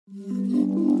Here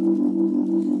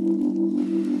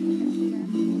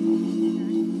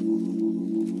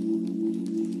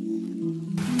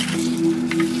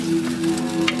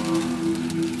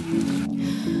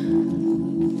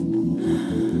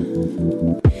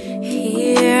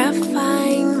I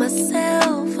find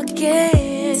myself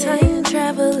again, time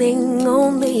traveling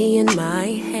only in my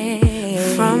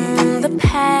head, from the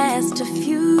past to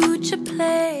future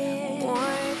play.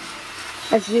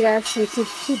 As you guys can see,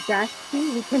 it's too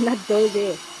dusty, we cannot go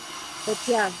there. But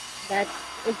yeah, that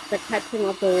is the cutting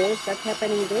of the walls that's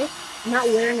happening there. I'm not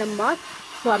wearing a mask,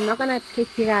 so I'm not gonna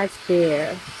take you guys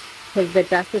there because the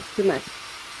dust is too much.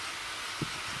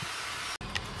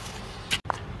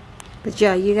 But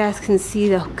yeah, you guys can see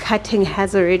the cutting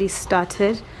has already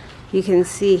started. You can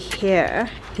see here,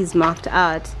 he's marked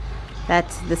out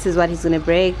that this is what he's gonna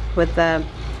break with the,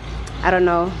 I don't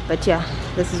know, but yeah,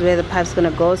 this is where the pipe's gonna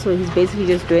go. So he's basically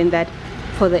just doing that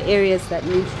for the areas that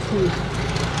need to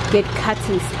get cut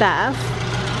and stuff.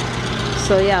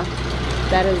 So yeah,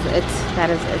 that is it. That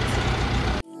is it.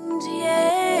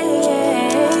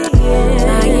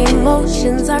 My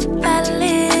emotions are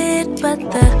valid, but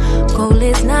the goal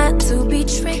is not to be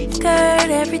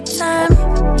triggered every time.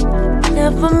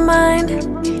 Never mind,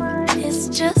 it's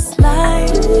just life.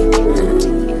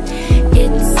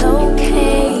 It's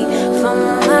okay for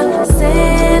my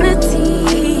sanity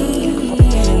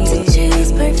to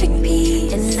choose perfect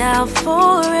peace, and now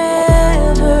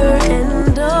forever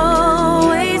and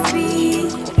always be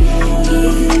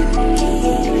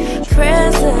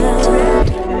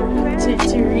present.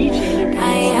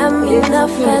 I am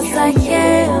enough as I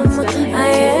am. I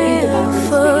am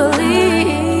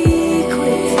fully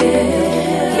equipped,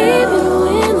 even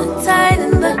when the tide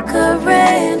and the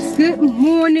current. Good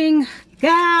morning,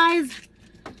 guys.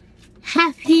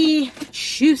 Happy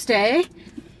Tuesday.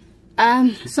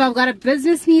 So I've got a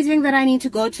business meeting that I need to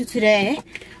go to today,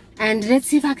 and let's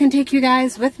see if I can take you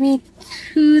guys with me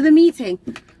to the meeting.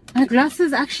 My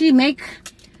glasses actually make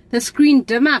the screen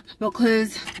dim up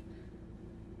because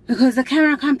the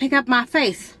camera can't pick up my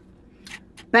face.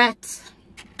 But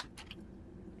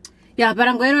yeah, but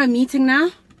I'm going to a meeting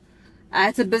now.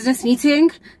 It's a business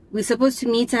meeting. We're supposed to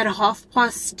meet at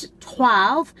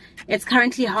 12:30. It's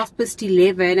currently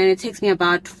 11:30, and it takes me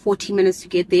about 40 minutes to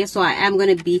get there. So I am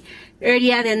going to be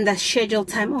earlier than the scheduled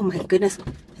time. Oh my goodness,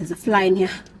 there's a fly in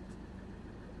here.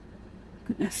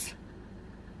 Goodness.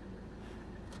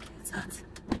 It's hot.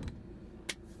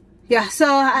 Yeah, so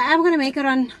I am going to make it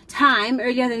on time,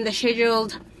 earlier than the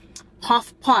scheduled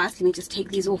 12:30. Let me just take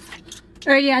these off.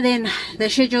 Earlier than the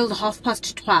scheduled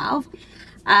 12:30.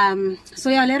 So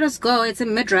yeah, let us go. It's in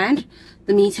Midrand,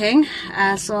 the meeting.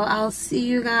 So I'll see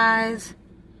you guys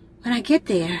when I get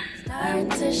there. Time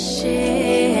to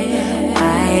share.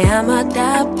 I am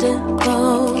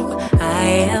adaptable. I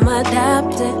am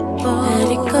adaptable.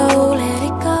 Let it go, let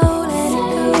it go, let it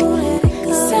go, let it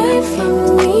go. Safe for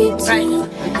me to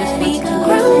be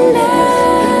grounded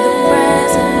in the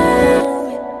present.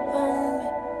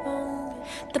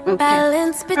 The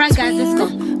balance between guys, let's go.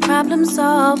 problem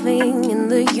solving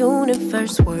and the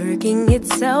universe working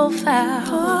itself out.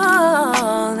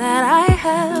 All that I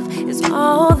have is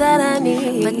all that I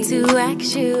need, but to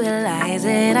actualize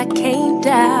it I can't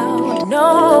doubt.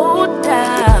 No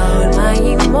doubt my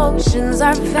emotions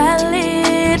are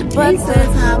valid, but the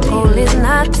goal is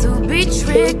not to be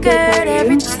triggered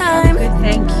every time.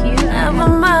 Thank you. Never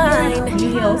mind,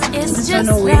 it's just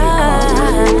life.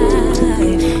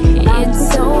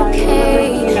 It's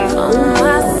okay for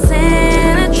my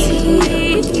sanity.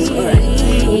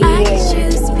 I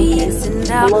choose peace, and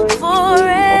I'll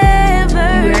forever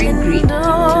and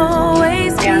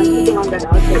always be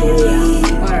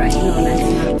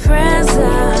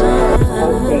present.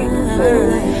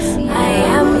 I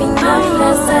am enough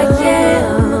as I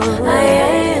am. I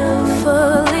am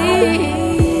fully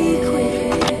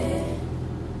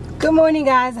equipped. Good morning,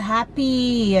 guys.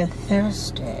 Happy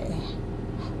Wednesday.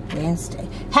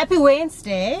 Happy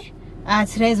Wednesday.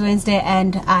 Today's Wednesday,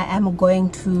 and I am going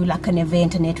to like an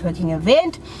event, a networking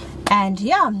event. And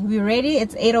yeah, we're ready.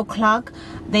 It's 8 o'clock.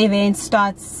 The event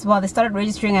starts, well, they started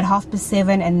registering at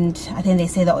 7:30, and I think they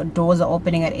say the doors are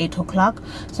opening at 8 o'clock.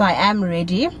 So I am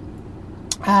ready.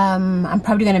 I'm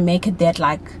probably gonna make it there at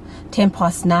like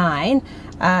 9:10.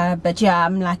 But yeah,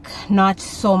 I'm like not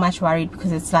so much worried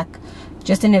because it's like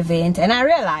just an event. And I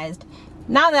realized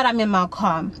now that I'm in my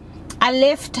car, I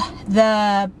left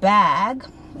the bag.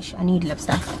 I need lip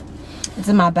stuff. It's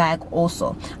in my bag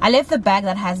also. I left the bag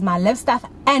that has my lip stuff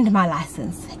and my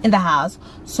license in the house.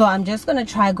 So I'm just gonna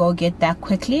try go get that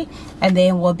quickly, and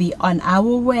then we'll be on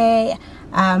our way.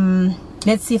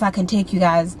 Let's see if I can take you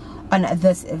guys on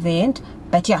this event.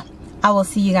 But yeah, I will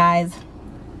see you guys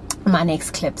in my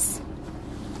next clips.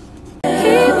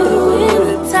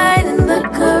 Tighten the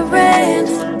current,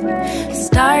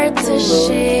 start to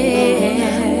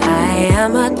shift. I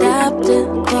am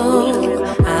adaptable.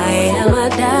 I am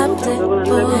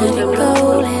adaptable. Let it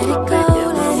go, let it go,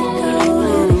 let it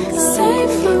go.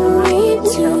 Safe for me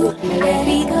to let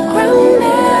it ground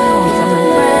down from the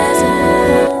present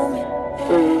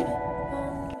moment.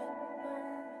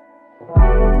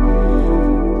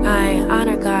 I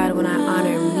honor God when I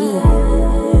honor me.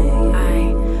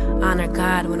 I honor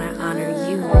God when I honor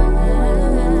you.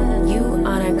 You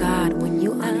honor God when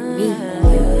you honor me.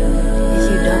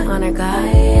 If you don't honor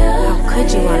God, how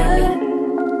could you honor me?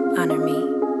 Honor me.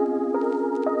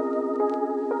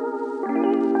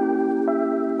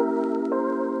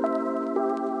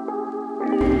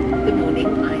 Good morning,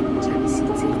 I'm Taxi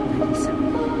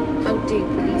 097. How dare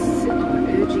police are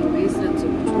urging residents of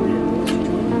Pretoria to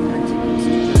join the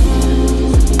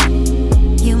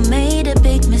You made a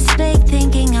big mistake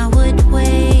thinking I would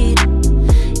wait.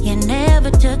 You never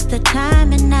took the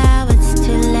time and now it's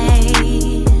too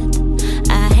late.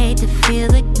 I hate to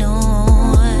feel ignored.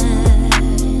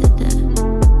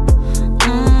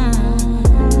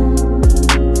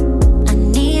 I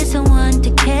need someone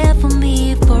to care for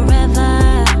me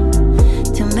forever,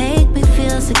 to make me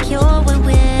feel secure when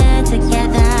we're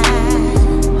together.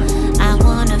 I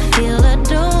wanna feel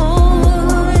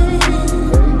adored.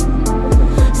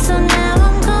 So now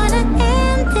I'm gonna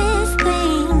end this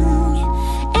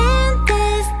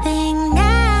thing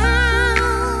now.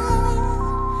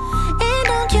 And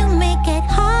don't you make it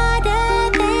harder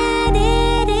than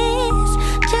it is.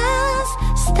 Just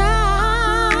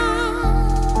stop.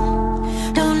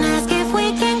 Don't ask if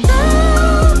we can go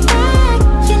back.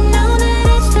 You know that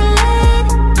it's too late.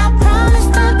 I promise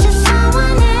not to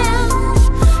someone else.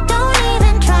 Don't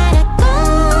even try to go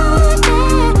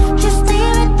there. Just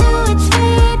leave it to its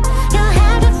fate. You'll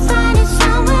have to find it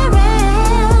somewhere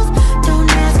else. Don't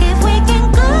ask if we can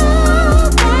go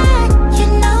back. You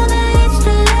know that it's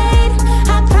too late.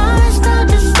 I promise not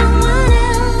to someone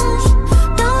else.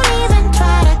 Don't even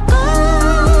try to go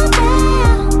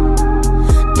there.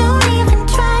 Don't even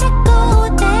try to go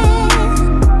there.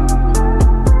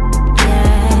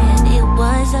 Yeah, it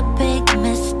was a big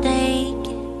mistake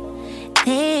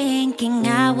thinking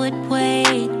I would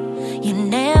wait. You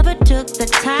never took the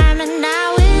time and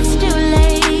now it's too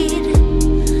late.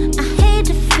 I hate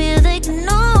to feel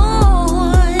ignored.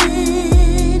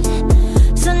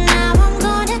 So now I'm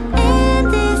gonna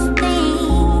end this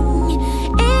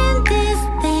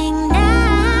thing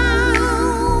now.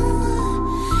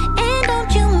 And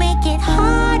don't you make it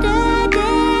harder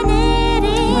than it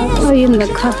is. Are you in the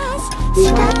car?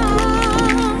 Stop.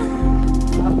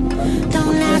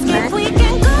 Don't ask if we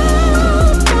can go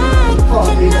back.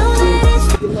 You know that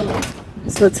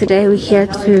it's So today we're here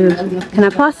to, can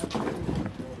I pass?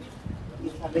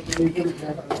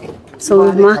 So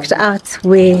we've marked out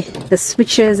where the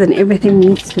switches and everything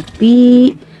needs to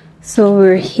be. So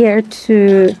we're here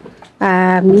to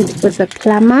meet with the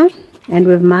plumber, and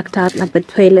we've marked out like the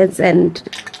toilets and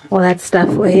all that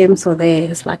stuff for him. So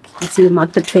there's like, you see, we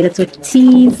marked the toilets with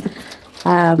T's,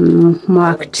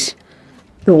 marked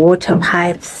the water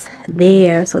pipes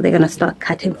there. So they're gonna start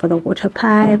cutting for the water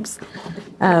pipes.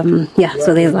 Yeah,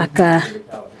 so there's like the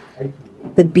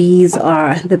B's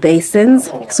are the basins.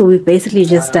 So we've basically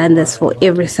just done this for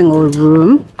every single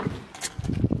room.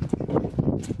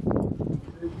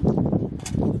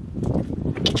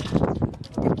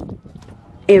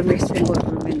 Every single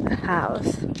room in the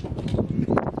house.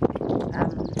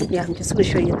 Yeah, I'm just going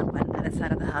to show you the one other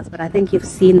side of the house, but I think you've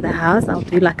seen the house. I'll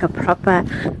do like a proper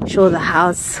show the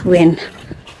house when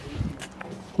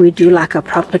we do like a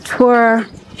proper tour.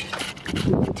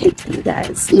 Take you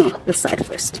guys, no, this side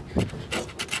first.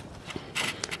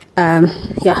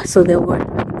 Yeah, so there were,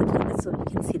 so you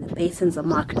can see the basins are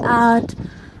marked out.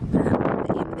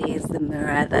 There's the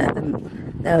mirror,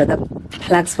 the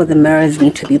plugs for the mirrors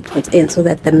need to be put in so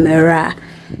that the mirror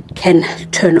can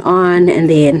turn on. And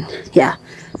then yeah,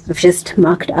 we've just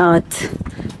marked out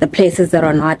the places that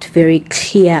are not very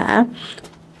clear.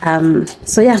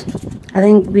 So yeah, I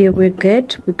think we're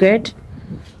good.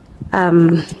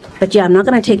 But yeah, I'm not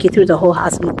gonna take you through the whole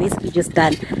house. We've basically just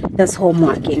done this whole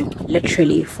marking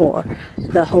literally for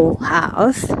the whole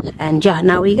house. And yeah,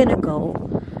 now we're gonna go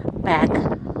back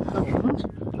home.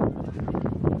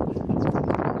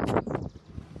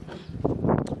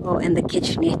 Oh, and the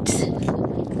kitchenette,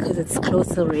 because it's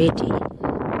close already.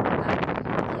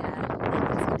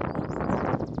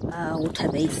 Yeah, water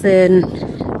basin.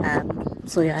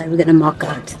 So yeah, we're gonna mark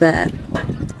out the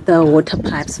water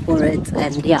pipes for it.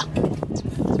 And yeah,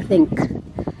 I think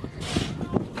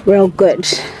real good,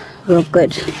 real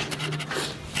good.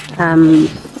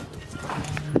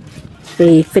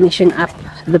 They're finishing up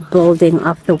the building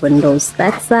of the windows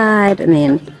that side, and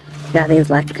then yeah,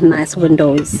 there's like nice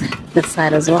windows this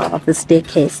side as well of the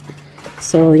staircase.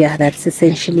 So yeah, that's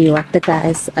essentially what the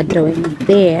guys are doing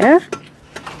there.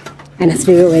 And it's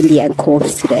very windy and cold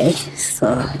today,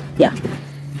 so yeah.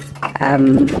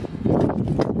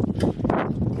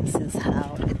 This is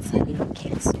how it's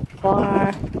looking so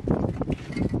far.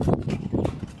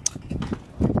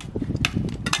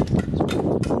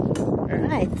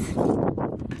 Alright,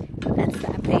 that's the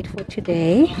update for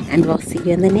today, and we'll see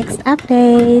you in the next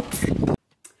update.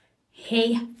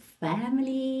 Hey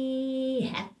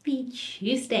family, happy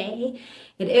Tuesday.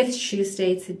 It is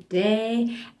Tuesday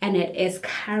today, and it is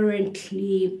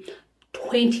currently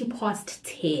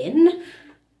 10:20.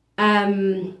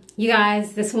 You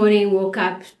guys, this morning woke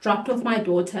up, dropped off my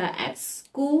daughter at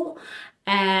school,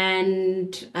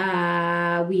 and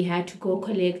we had to go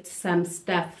collect some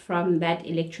stuff from that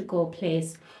electrical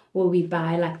place where we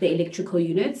buy like the electrical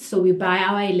units. So we buy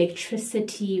our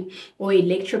electricity or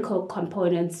electrical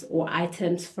components or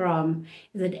items from,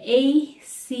 is it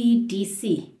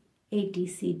ACDC?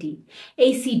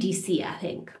 ACDC, I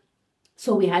think.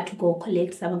 So we had to go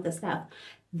collect some of the stuff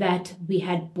that we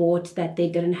had bought that they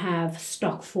didn't have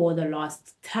stock for the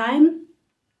last time.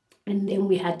 And then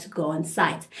we had to go on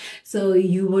site. So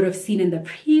you would have seen in the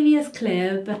previous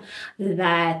clip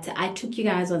that I took you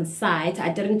guys on site. I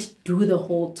didn't do the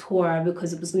whole tour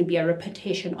because it was going to be a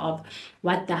repetition of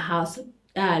what the house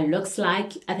looks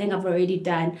like. I think I've already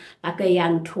done like a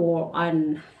young tour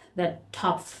on the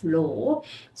top floor.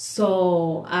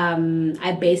 So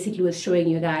I basically was showing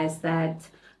you guys that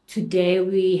today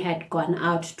we had gone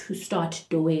out to start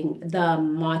doing the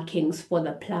markings for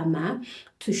the plumber,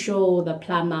 to show the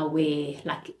plumber where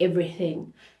like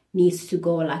everything needs to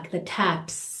go, like the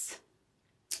taps,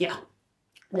 yeah,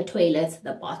 the toilets,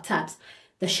 the bathtubs,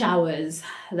 the showers,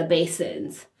 the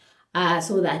basins,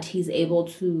 so that he's able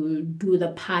to do the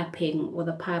piping or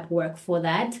the pipe work for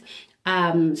that.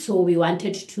 So we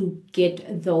wanted to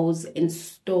get those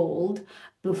installed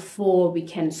before we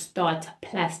can start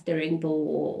plastering the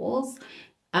walls.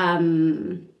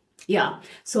 Yeah,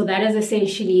 so that is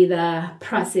essentially the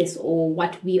process, or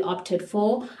what we opted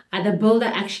for. The builder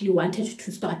actually wanted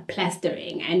to start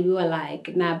plastering, and we were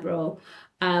like, nah bro,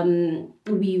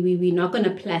 we're not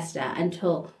gonna plaster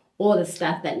until all the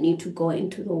stuff that need to go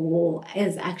into the wall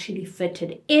is actually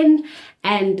fitted in.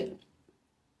 And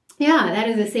yeah, that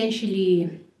is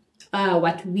essentially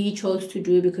what we chose to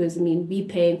do, because I mean, we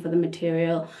paying for the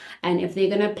material, and if they're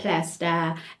gonna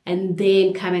plaster and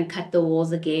then come and cut the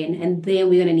walls again, and then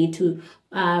we're gonna need to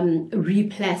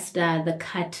replaster the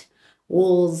cut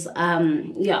walls,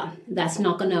 yeah, that's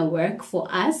not gonna work for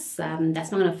us.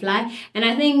 That's not gonna fly. And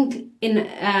I think in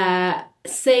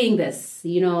saying this,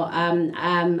 you know,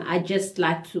 I just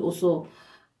like to also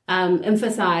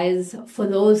emphasize for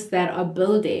those that are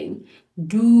building,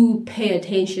 do pay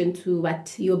attention to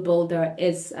what your builder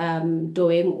is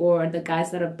doing, or the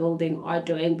guys that are building are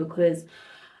doing, because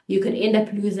you could end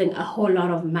up losing a whole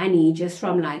lot of money just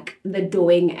from like the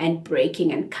doing and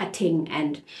breaking and cutting,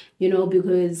 and you know,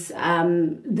 because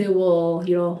they will,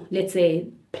 you know, let's say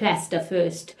plaster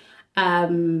first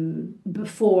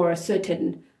before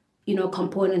certain, you know,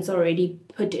 components already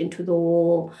put into the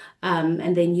wall,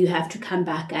 and then you have to come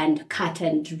back and cut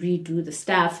and redo the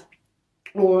stuff.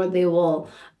 Or they will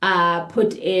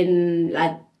put in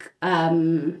like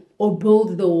or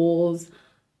build the walls,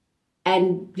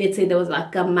 and let's say there was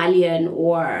like a mullion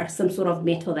or some sort of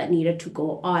metal that needed to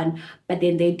go on, but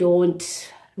then they don't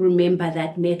remember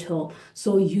that metal.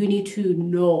 So you need to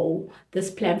know this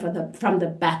plan from the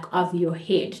back of your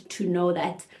head, to know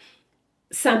that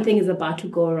something is about to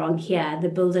go wrong here. The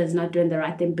builder is not doing the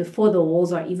right thing before the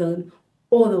walls are even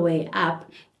all the way up.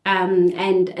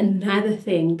 And another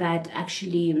thing that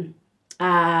actually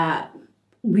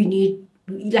we need,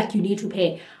 like you need to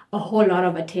pay a whole lot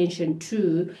of attention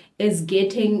to, is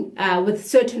getting with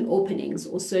certain openings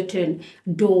or certain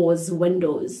doors,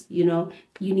 windows, you know,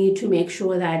 you need to make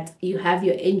sure that you have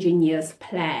your engineer's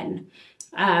plan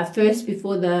first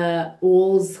before the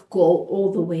walls go all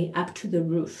the way up to the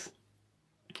roof.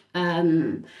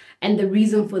 And the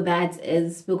reason for that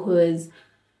is because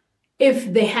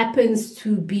if there happens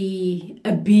to be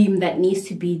a beam that needs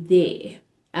to be there,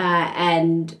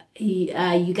 and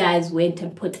you guys went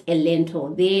and put a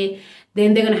lintel there,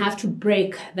 then they're going to have to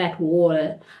break that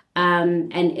wall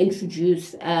and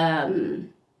introduce the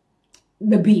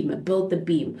beam, build the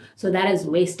beam. So that is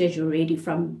wastage already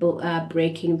from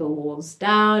breaking the walls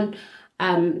down.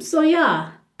 So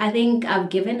yeah, I think I've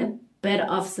given bit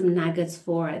of some nuggets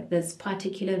for this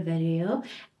particular video.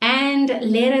 And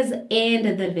let us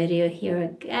end the video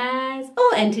here, guys.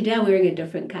 Oh, and today I'm wearing a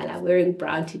different color. I'm wearing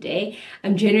brown today.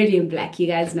 I'm generally in black. You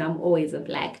guys know I'm always in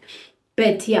black.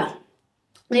 But yeah,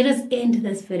 let us end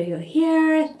this video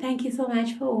here. Thank you so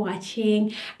much for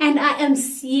watching. And I am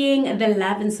seeing the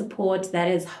love and support that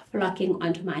is flocking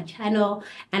onto my channel.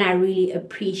 And I really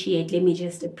appreciate, let me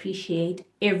just appreciate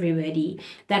everybody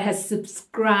that has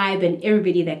subscribed and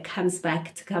everybody that comes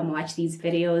back to come watch these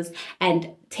videos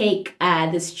and take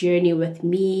this journey with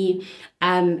me.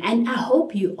 And I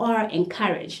hope you are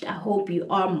encouraged. I hope you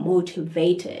are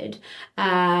motivated.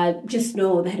 Just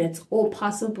know that it's all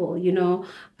possible, you know.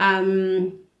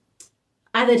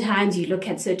 Other times you look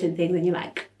at certain things and you're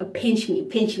like, oh, pinch me,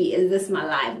 is this my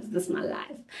life? Is this my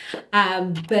life?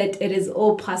 But it is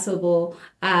all possible.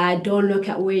 Don't look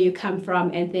at where you come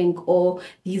from and think, oh,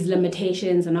 these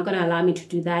limitations are not going to allow me to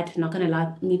do that, not going to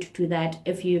allow me to do that.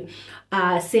 If you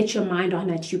set your mind on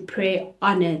it, you pray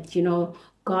on it, you know,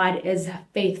 God is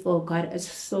faithful. God is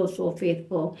so, so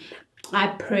faithful. I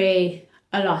pray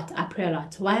a lot.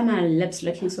 Why are my lips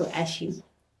looking so ashy?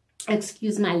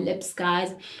 Excuse my lips,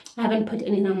 guys. I haven't put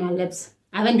anything on my lips.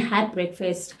 I haven't had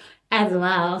breakfast as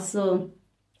well, so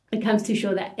it comes to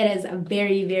show that it is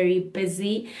very, very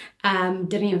busy.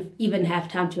 Didn't even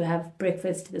have time to have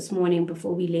breakfast this morning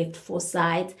before we left for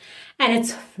site, and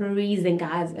it's freezing,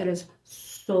 guys. It is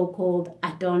so cold.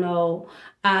 I don't know.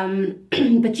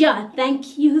 But yeah,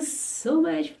 thank you so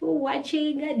much for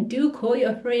watching. Do call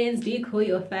your friends, do call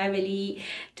your family,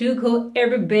 do call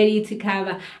everybody to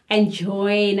come and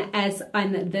join us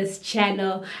on this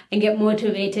channel and get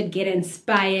motivated, get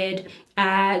inspired.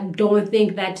 Don't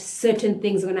think that certain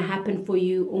things are going to happen for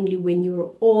you only when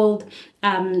you're old.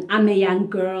 I'm a young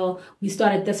girl. We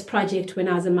started this project when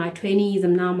I was in my 20s.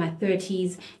 I'm now in my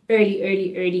 30s,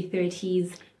 early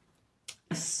 30s.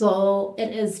 So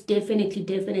it is definitely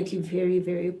very,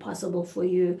 very possible for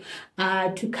you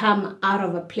to come out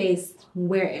of a place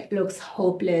where it looks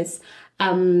hopeless.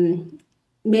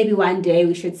 Maybe one day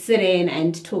we should sit in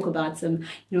and talk about some,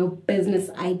 you know, business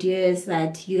ideas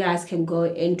that you guys can go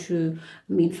into.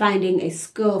 I mean, finding a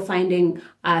skill, finding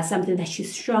something that you're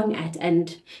strong at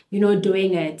and, you know,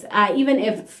 doing it. Even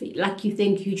if, like, you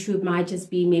think YouTube might just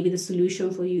be maybe the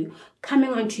solution for you,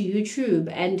 coming onto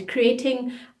YouTube and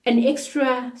creating an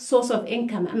extra source of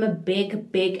income. I'm a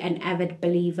big and avid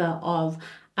believer of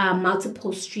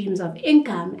multiple streams of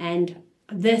income, and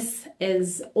this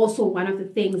is also one of the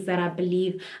things that I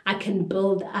believe I can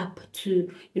build up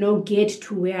to, you know, get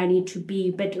to where I need to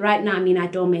be. But right now, I mean, I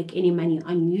don't make any money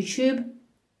on YouTube.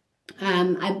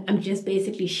 I'm just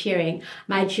basically sharing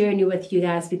my journey with you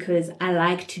guys because I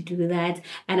like to do that,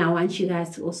 and I want you guys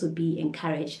to also be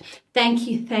encouraged. Thank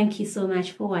you so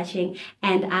much for watching,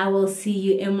 and I will see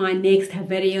you in my next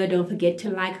video. Don't forget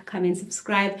to like, comment,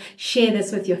 subscribe, share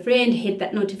this with your friend, hit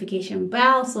that notification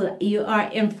bell so that you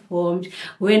are informed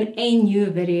when a new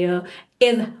video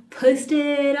is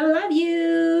posted. I love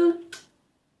you.